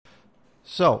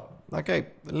So, okay,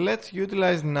 let's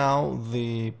utilize now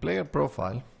the player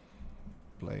profile,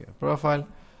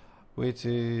 which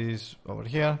is over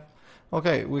here.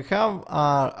 Okay, we have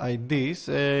our IDs,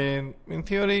 and in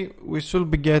theory we should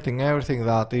be getting everything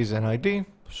that is an ID,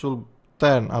 should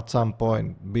turn at some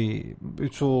point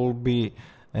it should be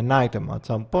an item at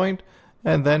some point,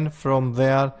 and then from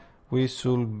there we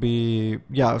should be,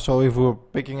 so if we're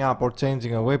picking up or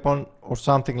changing a weapon or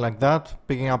something like that,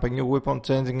 picking up a new weapon,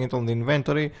 changing it on the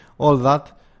inventory, all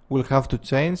that will have to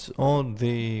change on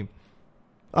the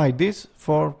IDs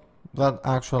for that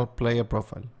actual player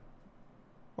profile.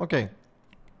 Okay,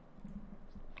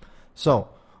 so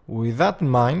with that in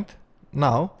mind,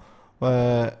 now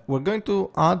we're going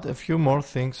to add a few more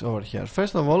things over here.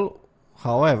 First of all,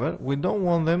 however, we don't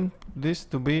want this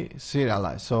to be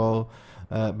serialized. So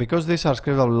because these are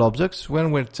scriptable objects,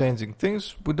 when we're changing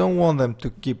things, we don't want them to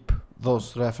keep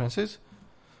those references.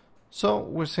 So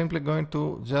we're simply going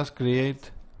to just create,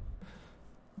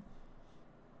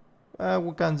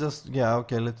 we can just,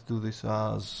 okay, let's do this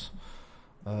as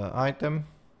item,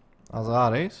 as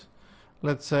arrays.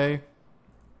 Let's say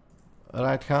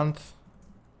right hand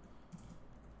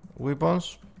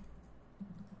weapons,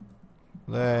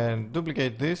 then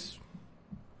duplicate this,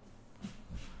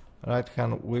 right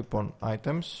hand weapon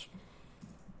items,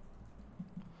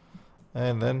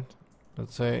 and then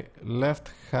let's say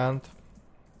left hand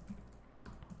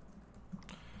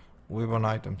weapon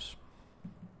items.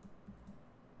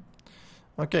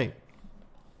 Okay,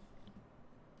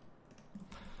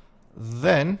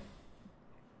 then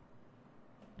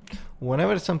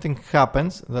whenever something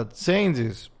happens that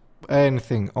changes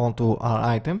anything onto our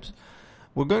items,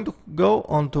 we're going to go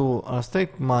onto our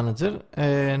state manager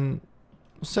and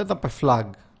set up a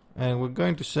flag, and we're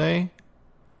going to say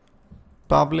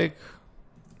public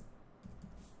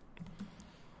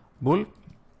bool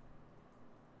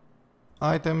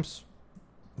items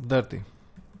dirty.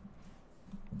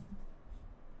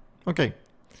 Okay,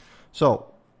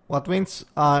 so what means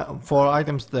for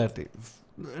items dirty?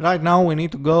 Right now we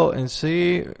need to go and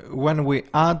see when we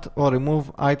add or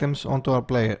remove items onto our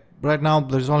player. Right now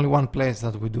there's only one place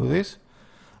that we do this,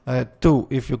 two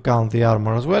if you count the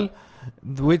armor as well,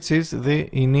 which is the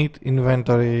init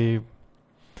inventory.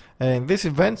 And these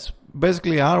events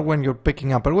basically are when you're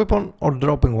picking up a weapon or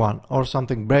dropping one, or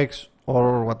something breaks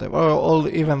or whatever, or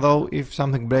even though if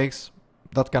something breaks,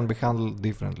 that can be handled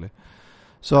differently.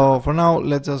 So for now,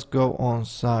 let's just go on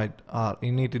side our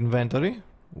init inventory,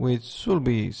 which should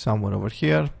be somewhere over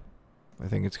here. I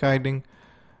think it's hiding.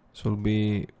 Should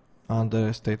be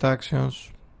under state actions,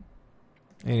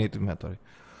 init inventory.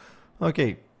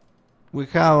 Okay, we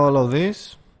have all of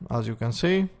this, as you can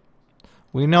see.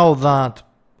 We know that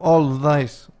all of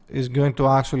this is going to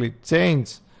actually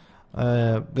change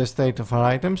the state of our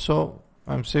items, so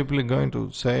I'm simply going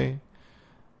to say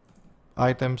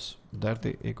items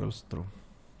dirty equals true.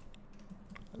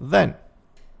 Then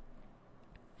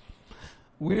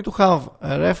we need to have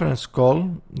a reference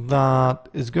call that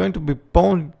is going to be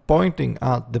pointing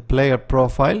at the player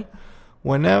profile.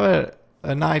 Whenever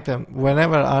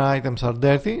our items are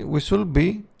dirty, we should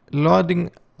be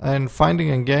loading and finding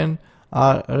again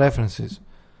our references.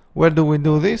 Where do we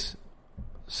do this?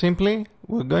 Simply,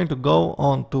 we're going to go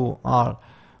on to our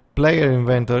player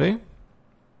inventory,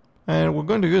 and we're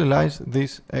going to utilize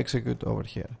this execute over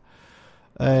here.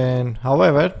 And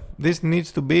however, this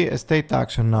needs to be a state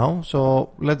action now,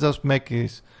 so let's just make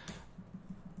this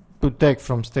to take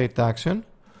from state action,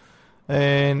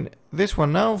 and this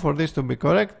one now, for this to be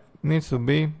correct, needs to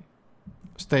be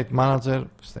state manager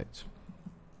states.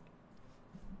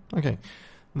 Okay,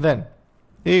 then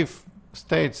if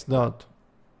states dot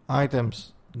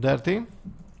items dirty,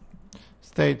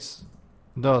 states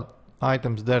dot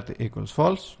items dirty equals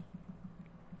false.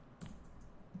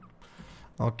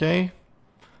 Okay,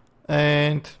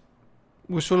 and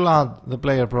we should add the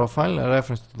player profile, a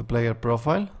reference to the player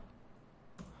profile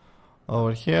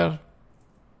over here,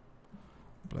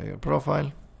 player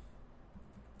profile.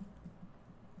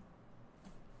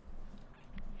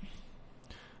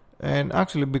 And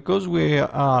actually, because we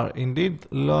are indeed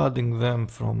loading them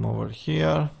from over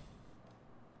here,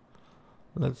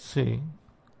 let's see.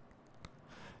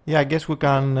 Yeah, I guess we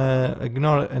can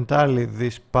ignore entirely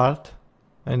this part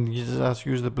and just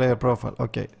use the player profile.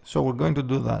 Okay, so we're going to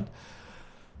do that.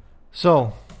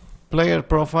 So player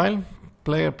profile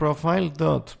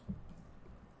dot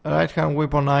right hand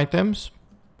weapon items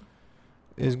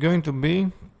is going to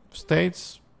be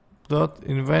states dot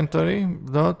inventory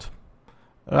dot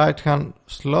right hand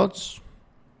slots.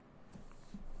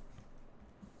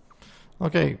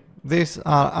 Okay, these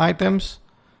are items.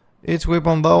 Each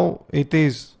weapon, though it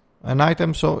is an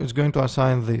item, so it's going to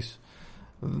assign this.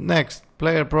 Next,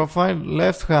 player profile,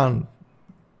 left hand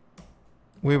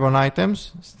weapon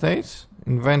items, states,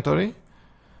 inventory,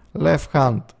 left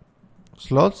hand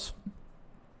slots.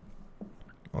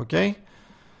 Okay,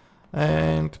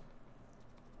 and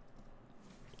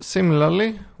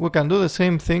similarly we can do the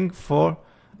same thing for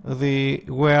the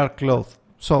wear cloth.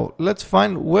 So let's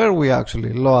find where we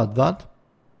actually load that,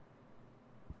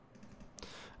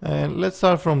 and let's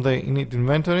start from the init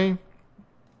inventory.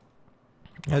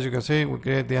 As you can see, we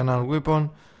create the unarmed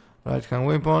weapon, right hand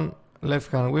weapon,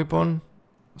 left hand weapon,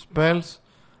 spells.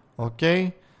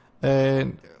 Okay,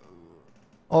 and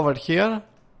over here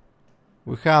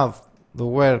we have the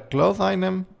wear cloth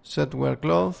item, set wear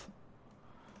cloth,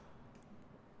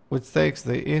 which takes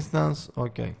the instance.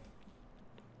 Okay,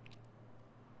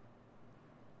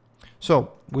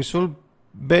 so we should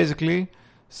basically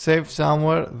save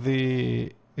somewhere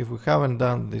the, if we haven't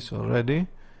done this already.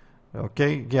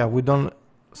 Okay, yeah, we don't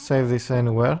save this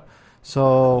anywhere.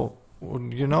 So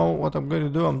you know what I'm going to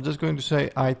do? I'm just going to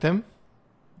say item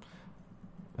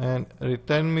and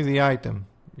return me the item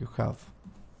you have.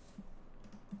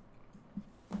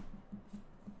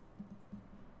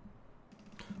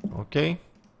 Okay,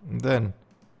 then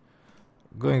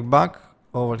going back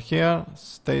over here,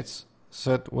 states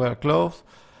set wear clothes.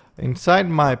 Inside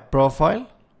my profile,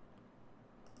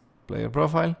 player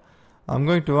profile, I'm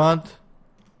going to add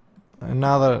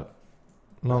another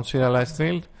non-serialized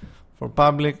field for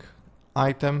public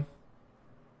item.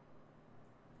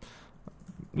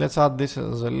 Let's add this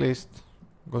as a list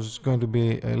because it's going to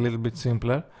be a little bit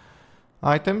simpler.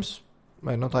 Items,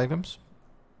 not items,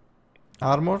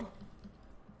 armor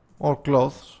or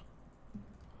clothes,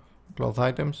 cloth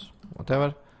items,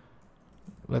 whatever.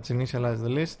 Let's initialize the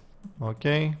list.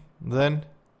 Okay, then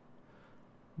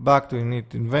back to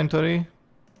init inventory,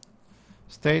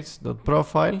 states dot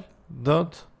profile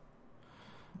dot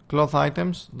cloth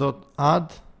items dot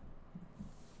add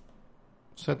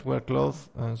set wear cloth,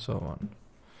 and so on.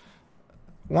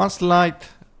 One slight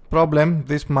problem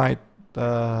this might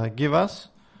give us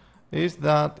is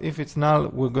that if it's null,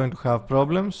 we're going to have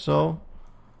problems. So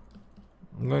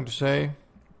I'm going to say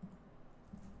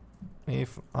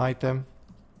if item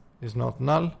is not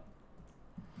null,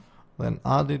 then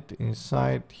add it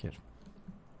inside here.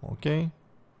 Okay,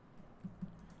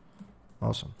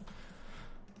 awesome.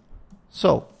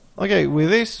 So okay, with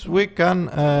this we can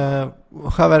have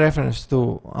a reference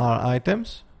to our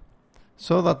items.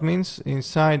 So that means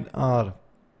inside our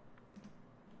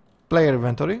player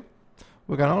inventory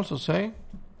we can also say,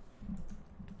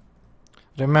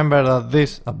 remember that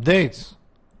this updates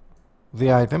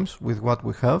the items with what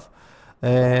we have,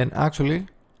 and actually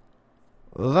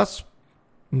that's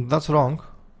wrong.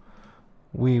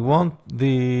 We want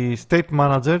the state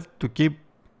manager to keep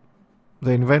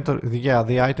the inventory,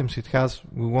 the items it has,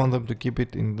 we want them to keep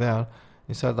it in there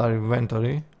inside our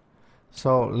inventory.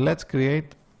 So let's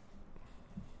create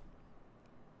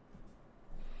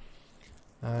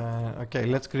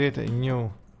let's create a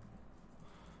new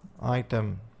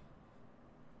item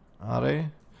array,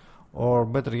 or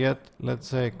better yet, let's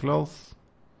say cloth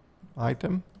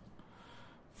item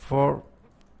for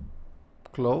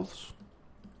clothes,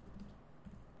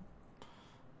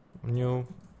 new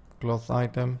cloth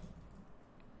item.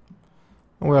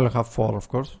 We only have 4, of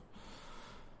course.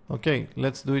 Okay,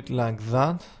 let's do it like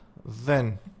that.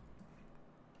 Then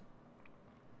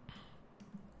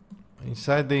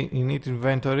inside the init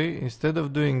inventory, instead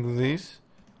of doing this,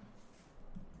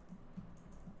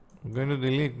 I'm going to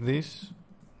delete this,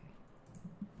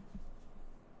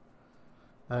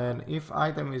 and if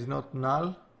item is not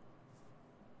null,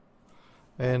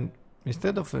 and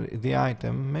instead of the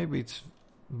item, maybe it's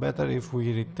better if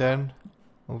we return,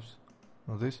 oops,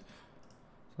 not this,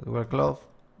 so wear cloth.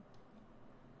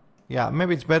 Yeah,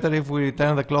 maybe it's better if we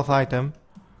return the cloth item.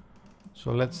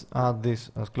 So let's add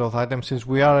this as cloth item, since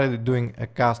we are already doing a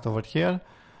cast over here,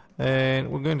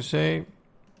 and we're going to say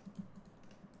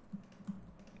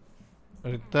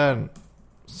return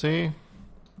C,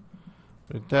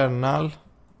 return null.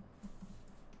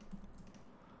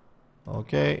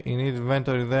 Okay, in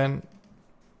inventory then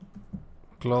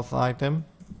cloth item,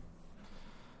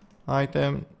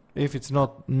 if it's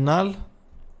not null,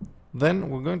 then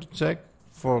we're going to check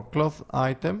for cloth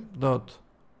item dot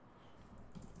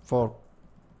for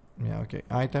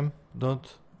item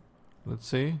dot, let's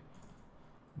see,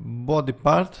 body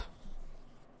part.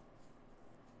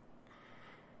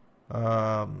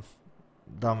 Damn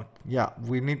it. Yeah,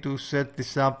 we need to set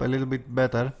this up a little bit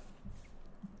better.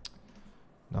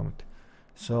 Damn it.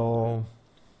 So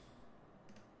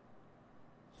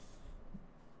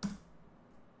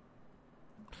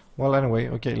Well, anyway,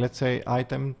 okay, let's say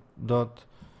item dot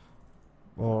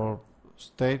or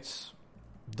states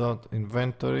dot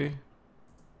inventory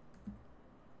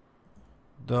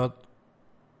dot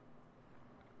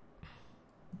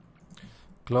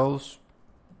close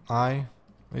I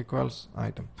equals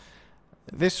item.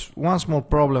 This one small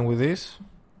problem with this,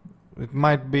 it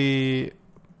might be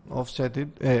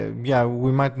offsetted. Yeah,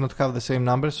 we might not have the same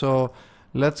number, so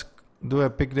let's do a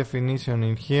pick definition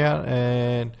in here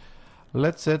and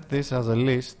let's set this as a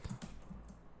list.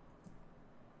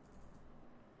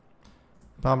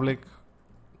 Public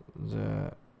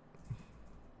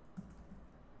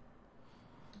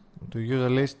to use a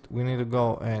list we need to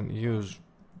go and use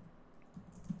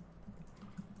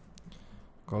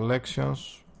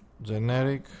collections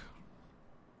generic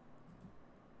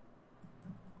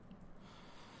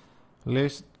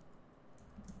list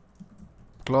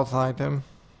cloth item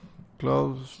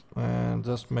close and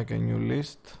just make a new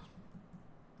list.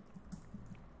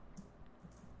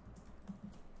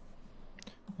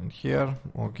 And here,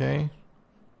 okay,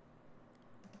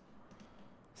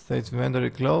 states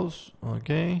inventory close,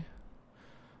 okay,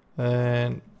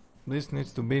 and this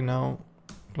needs to be now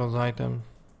close item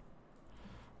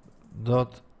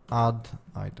dot add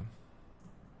item.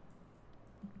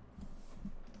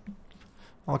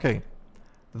 Okay,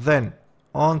 then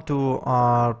on to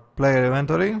our player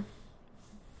inventory,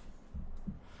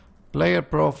 player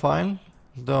profile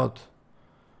dot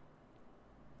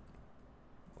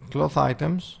cloth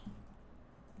items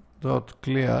dot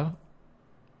clear,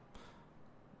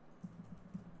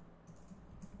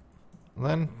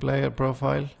 then player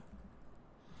profile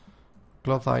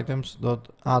cloth items dot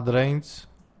add range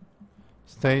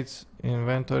states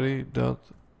inventory dot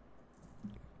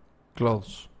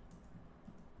close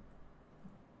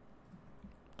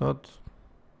dot,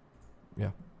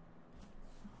 yeah,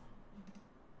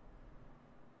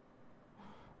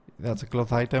 that's a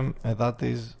cloth item and that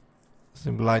is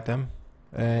simple item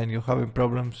and you're having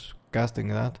problems casting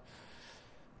that.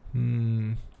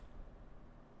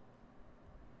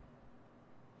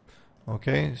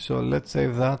 Okay, so let's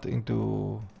save that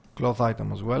into cloth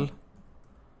item as well.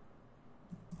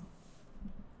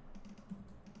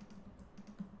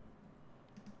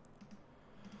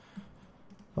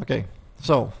 Okay,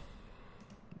 so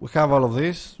we have all of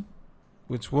this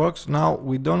which works. Now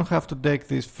we don't have to take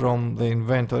this from the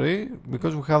inventory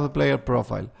because we have the player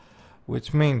profile,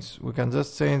 which means we can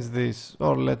just change this,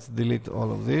 or let's delete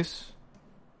all of this.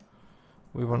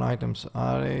 Weapon items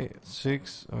array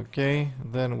 6, okay,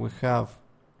 then we have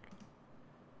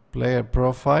player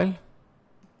profile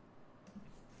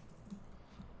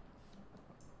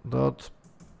dot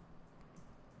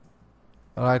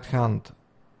right hand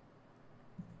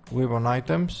weapon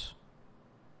items,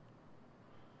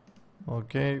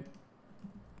 okay,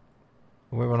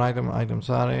 weapon items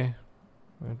array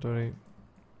inventory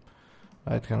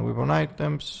right hand weapon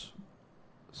items,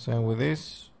 same with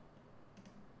this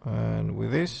and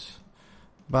with this,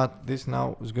 but this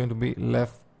now is going to be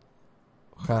left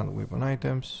hand weapon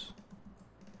items,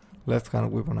 left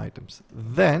hand weapon items.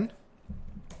 Then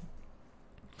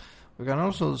we can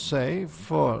also say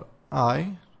for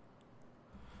I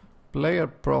player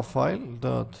profile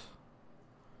dot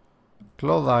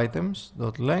cloth items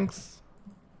dot length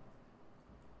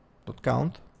dot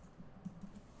count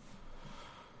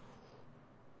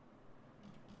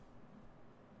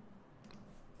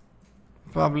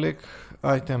public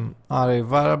item array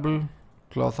variable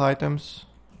cloth items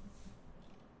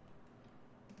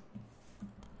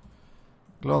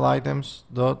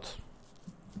dot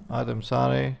items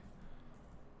array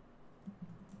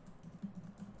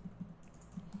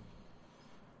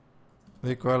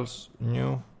equals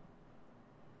new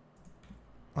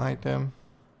item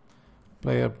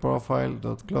player profile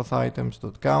dot cloth items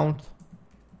dot count,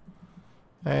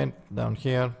 and down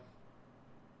here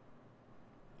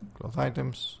cloth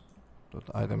items dot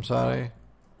items array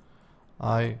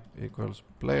I equals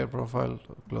player profile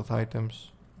dot cloth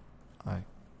items I.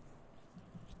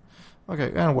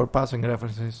 Okay, and we're passing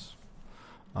references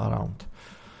around.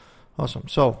 Awesome.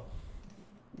 So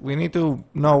we need to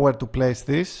know where to place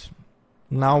this.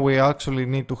 Now we actually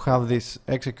need to have this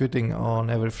executing on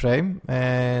every frame,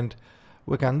 and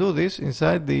we can do this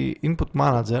inside the input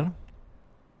manager,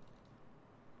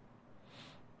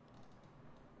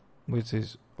 which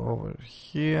is over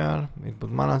here, input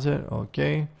manager.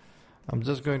 Okay, I'm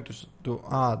just going to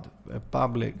add a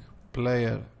public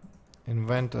player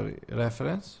inventory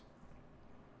reference,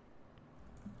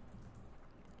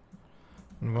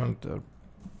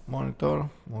 monitor,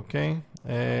 okay,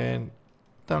 and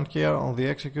down here on the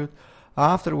execute,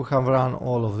 after we have run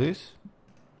all of this,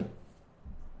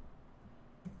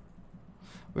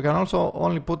 We can also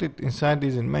only put it inside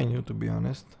this in menu, to be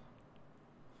honest.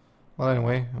 Well,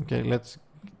 anyway, okay, let's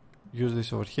use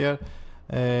this over here.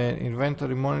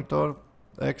 Inventory monitor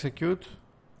execute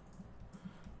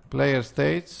player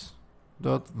states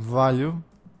dot value,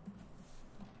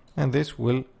 and this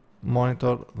will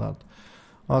monitor that.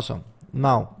 Awesome.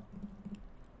 Now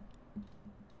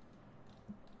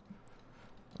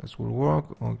this will work.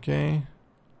 Okay.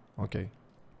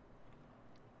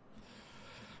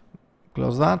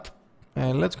 Close that,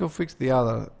 and let's go fix the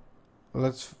other.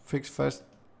 Let's fix first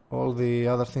all the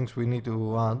other things we need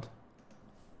to add.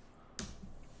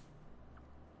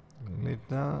 Delete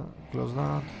that, close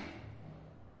that.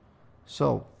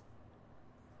 So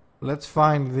let's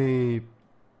find the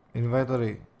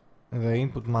inventory, the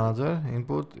input manager,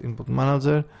 input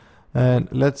manager, and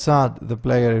let's add the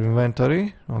player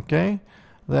inventory. Okay,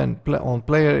 then on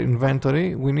player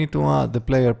inventory we need to add the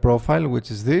player profile,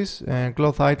 which is this, and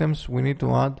cloth items we need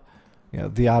to add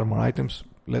the armor items.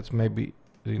 Let's maybe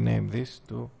rename this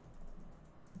to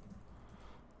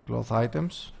cloth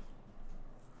items,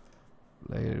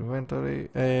 player inventory.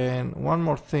 And one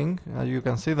more thing, you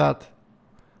can see that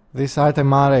this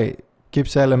item array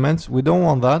keeps elements. We don't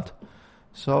want that,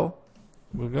 so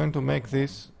we're going to make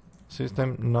this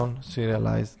system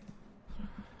non-serialized.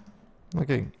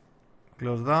 Okay,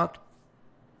 close that,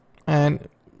 and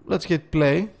let's hit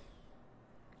play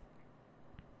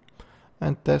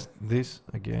and test this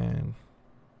again.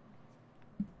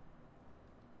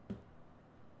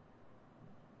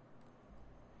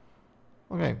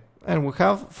 Okay, and we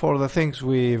have, for the things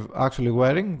we're actually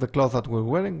wearing, the cloth that we're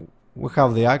wearing, we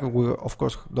have the icon. We of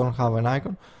course don't have an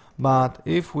icon, but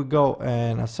if we go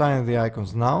and assign the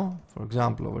icons now, for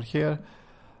example over here,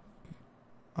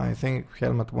 I think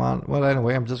helmet 1, well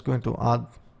anyway, I'm just going to add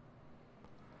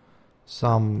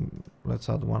some, let's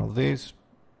add one of these,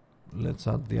 let's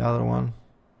add the other one.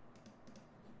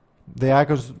 The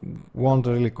icons won't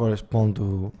really correspond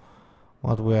to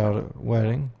what we are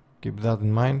wearing, keep that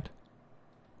in mind.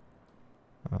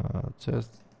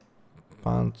 Chest,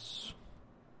 pants,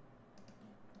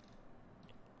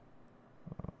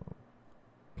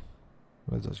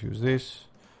 let's just use this,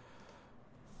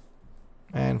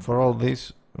 and for all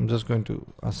this I'm just going to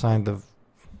assign the,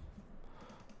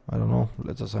 I don't know,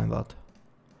 let's assign that.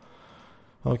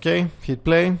 Okay, hit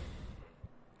play,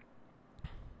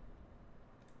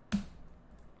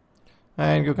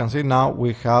 and you can see now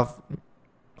we have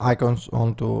icons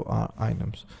onto our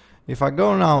items. If I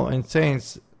go now and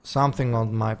change something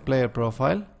on my player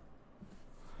profile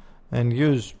and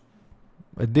use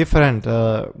a different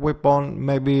weapon,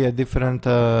 maybe a different,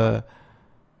 you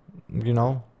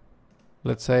know,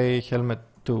 let's say helmet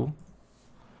 2,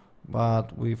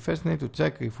 but we first need to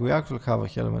check if we actually have a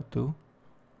helmet 2.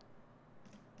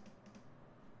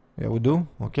 Yeah, we do.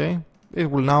 Okay, it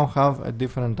will now have a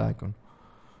different icon.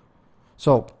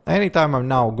 So anytime I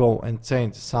now go and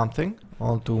change something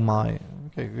onto my,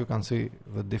 okay, you can see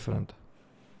the different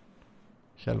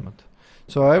helmet.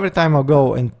 So every time I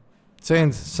go and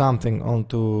change something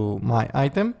onto my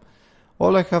item,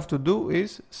 all I have to do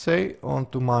is say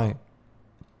onto my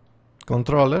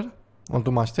controller, onto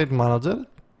my state manager,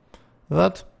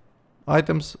 that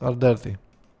items are dirty.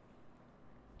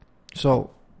 So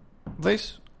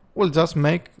this will just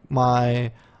make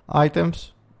my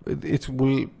items, it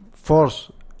will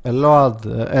force a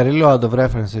reload of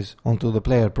references onto the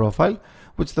player profile,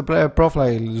 which the player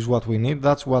profile is what we need.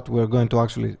 That's what we're going to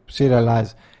actually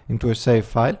serialize into a save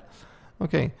file.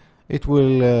 Okay, it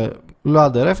will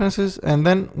load the references, and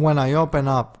then when I open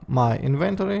up my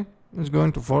inventory, it's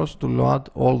going to force to load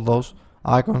all those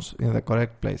icons in the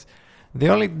correct place. The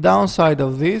only downside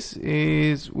of this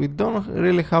is we don't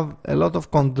really have a lot of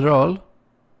control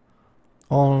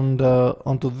on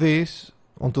onto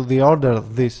the order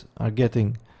these are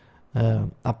getting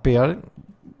appear.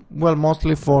 Well,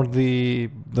 mostly for the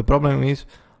problem is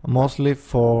mostly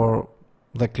for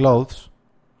the clothes.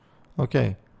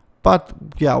 Okay, but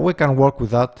yeah, we can work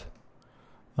with that.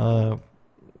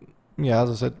 Yeah,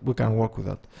 as I said, we can work with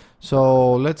that.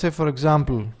 So let's say, for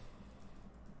example,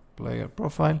 player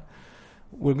profile,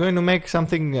 we're going to make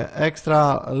something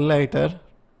extra later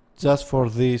just for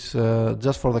this,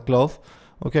 just for the cloth.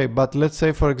 Okay, but let's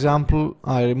say, for example,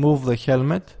 I remove the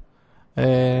helmet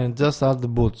and just add the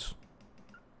boots,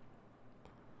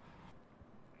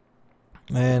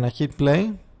 and I hit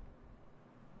play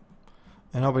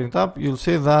and open it up. You'll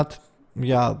see that,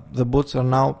 yeah, the boots are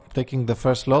now taking the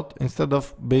first slot instead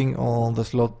of being on the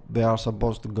slot they are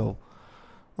supposed to go.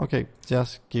 Okay,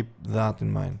 just keep that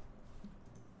in mind.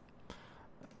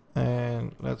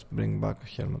 And let's bring back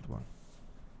helmet 1.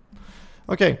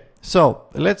 Okay, so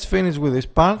let's finish with this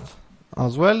part.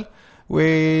 as well.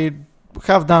 We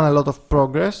have done a lot of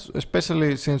progress,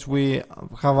 especially since we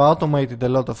have automated a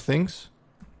lot of things.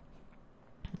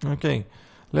 Okay,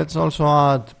 let's also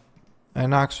add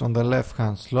an axe on the left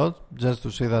hand slot just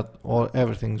to see that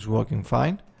everything's working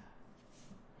fine.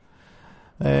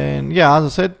 And yeah, as I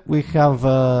said, we have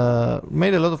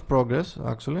made a lot of progress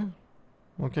actually.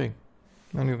 Okay,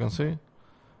 and you can see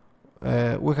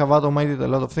we have automated a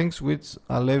lot of things which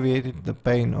alleviated the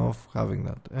pain of having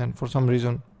that. And for some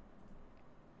reason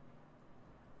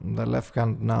the left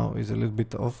hand now is a little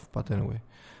bit off, but anyway.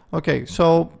 Okay,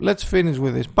 so let's finish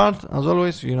with this part. As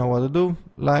always, you know what to do.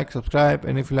 Like, subscribe,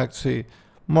 and if you like to see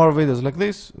more videos like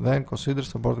this, then consider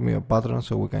supporting me on Patreon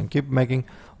so we can keep making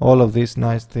all of these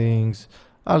nice things.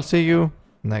 I'll see you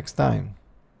next time.